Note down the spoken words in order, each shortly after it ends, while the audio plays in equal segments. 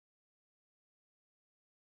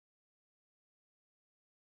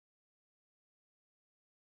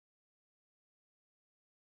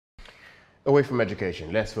Away from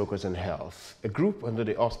education, let's focus on health. A group under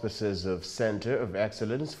the auspices of Center of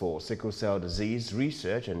Excellence for Sickle Cell Disease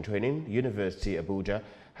Research and Training, University Abuja,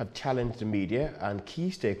 have challenged the media and key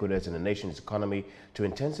stakeholders in the nation's economy to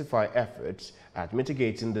intensify efforts at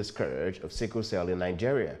mitigating the scourge of sickle cell in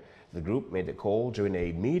Nigeria. The group made the call during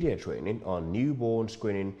a media training on newborn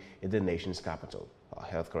screening in the nation's capital. Our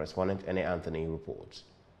health correspondent, Ene Anthony, reports.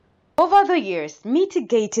 Over the years,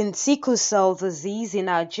 mitigating sickle cell disease in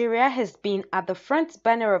Nigeria has been at the front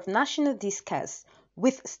burner of national discourse,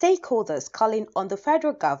 with stakeholders calling on the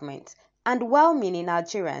federal government and well-meaning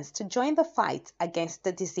Nigerians to join the fight against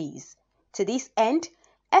the disease. To this end,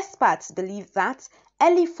 experts believe that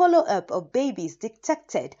early follow-up of babies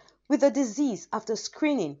detected with the disease after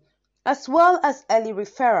screening, as well as early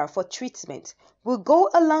referral for treatment, will go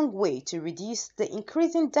a long way to reduce the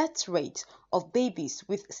increasing death rate of babies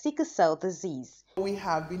with sickle cell disease. We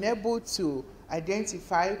have been able to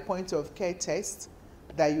identify point-of-care tests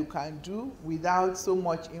that you can do without so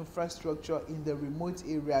much infrastructure in the remote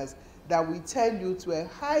areas that will tell you to a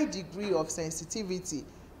high degree of sensitivity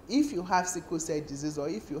if you have sickle cell disease or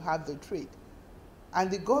if you have the trait. And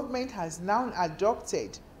the government has now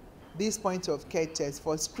adopted this point-of-care test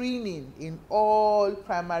for screening in all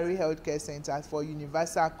primary healthcare centers for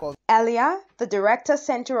universal coverage. Earlier, the Director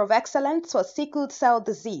Center of Excellence for Sickle Cell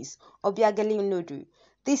Disease, Obiageli Nodu,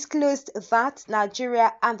 disclosed that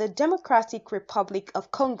Nigeria and the Democratic Republic of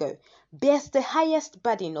Congo bears the highest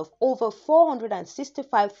burden of over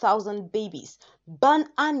 465,000 babies born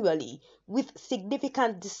annually with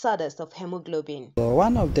significant disorders of hemoglobin.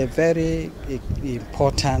 One of the very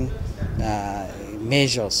important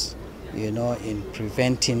measures, in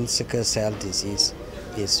preventing sickle cell disease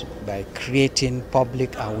is by creating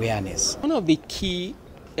public awareness. One of the key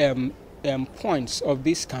points of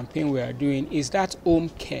this campaign we are doing is that home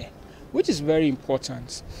care, which is very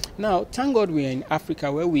important. Now, thank God we are in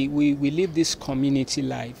Africa where we live this community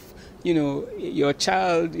life. Your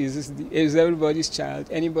child is everybody's child.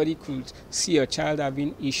 Anybody could see your child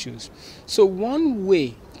having issues. So one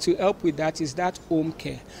way to help with that is that home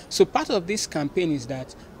care. So part of this campaign is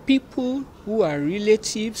that people who are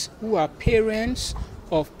relatives, who are parents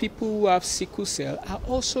of people who have sickle cell are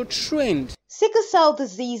also trained. Sickle cell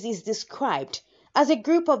disease is described as a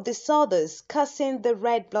group of disorders causing the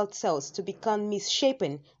red blood cells to become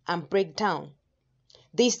misshapen and break down.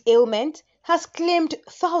 This ailment has claimed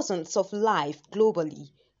thousands of lives globally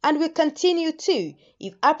and will continue to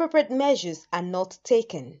if appropriate measures are not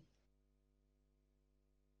taken.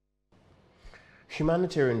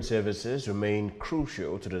 Humanitarian services remain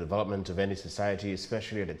crucial to the development of any society,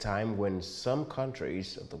 especially at a time when some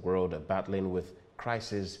countries of the world are battling with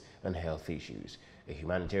crises and health issues. A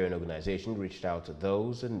humanitarian organization reached out to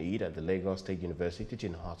those in need at the Lagos State University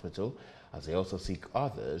Teaching Hospital, as they also seek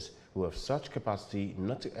others who have such capacity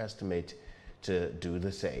not to estimate to do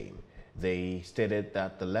the same. They stated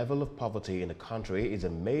that the level of poverty in the country is a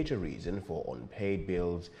major reason for unpaid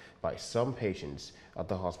bills by some patients at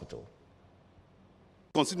the hospital.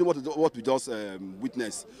 Considering what we just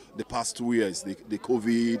witnessed the past 2 years, the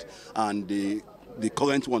COVID and the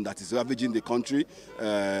current one that is ravaging the country,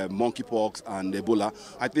 monkeypox and Ebola,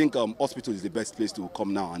 I think hospital is the best place to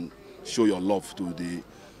come now and show your love to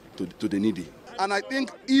the needy. And I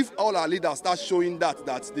think if all our leaders start showing that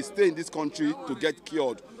they stay in this country to get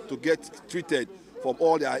cured, to get treated from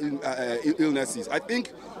all their illnesses, I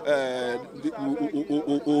think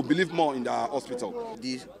we'll believe more in the hospital.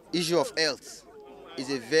 The issue of health is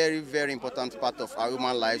a very, very important part of our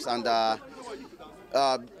human lives, and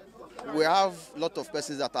we have a lot of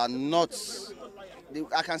persons that are not,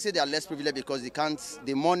 I can say they are less privileged because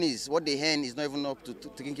the monies, what they earn is not even up to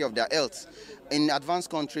taking care of their health. In advanced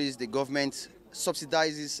countries, the government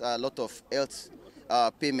subsidizes a lot of health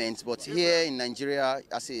payments, but here in Nigeria,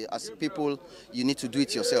 as people, you need to do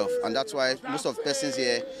it yourself, and that's why most of the persons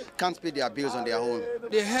here can't pay their bills on their own.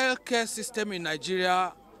 The healthcare system in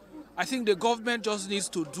Nigeria, I think the government just needs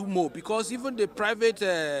to do more, because even the private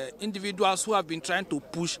individuals who have been trying to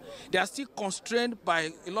push, they are still constrained by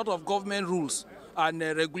a lot of government rules and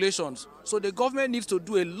regulations. So the government needs to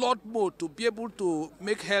do a lot more to be able to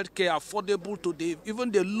make healthcare affordable to even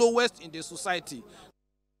the lowest in the society.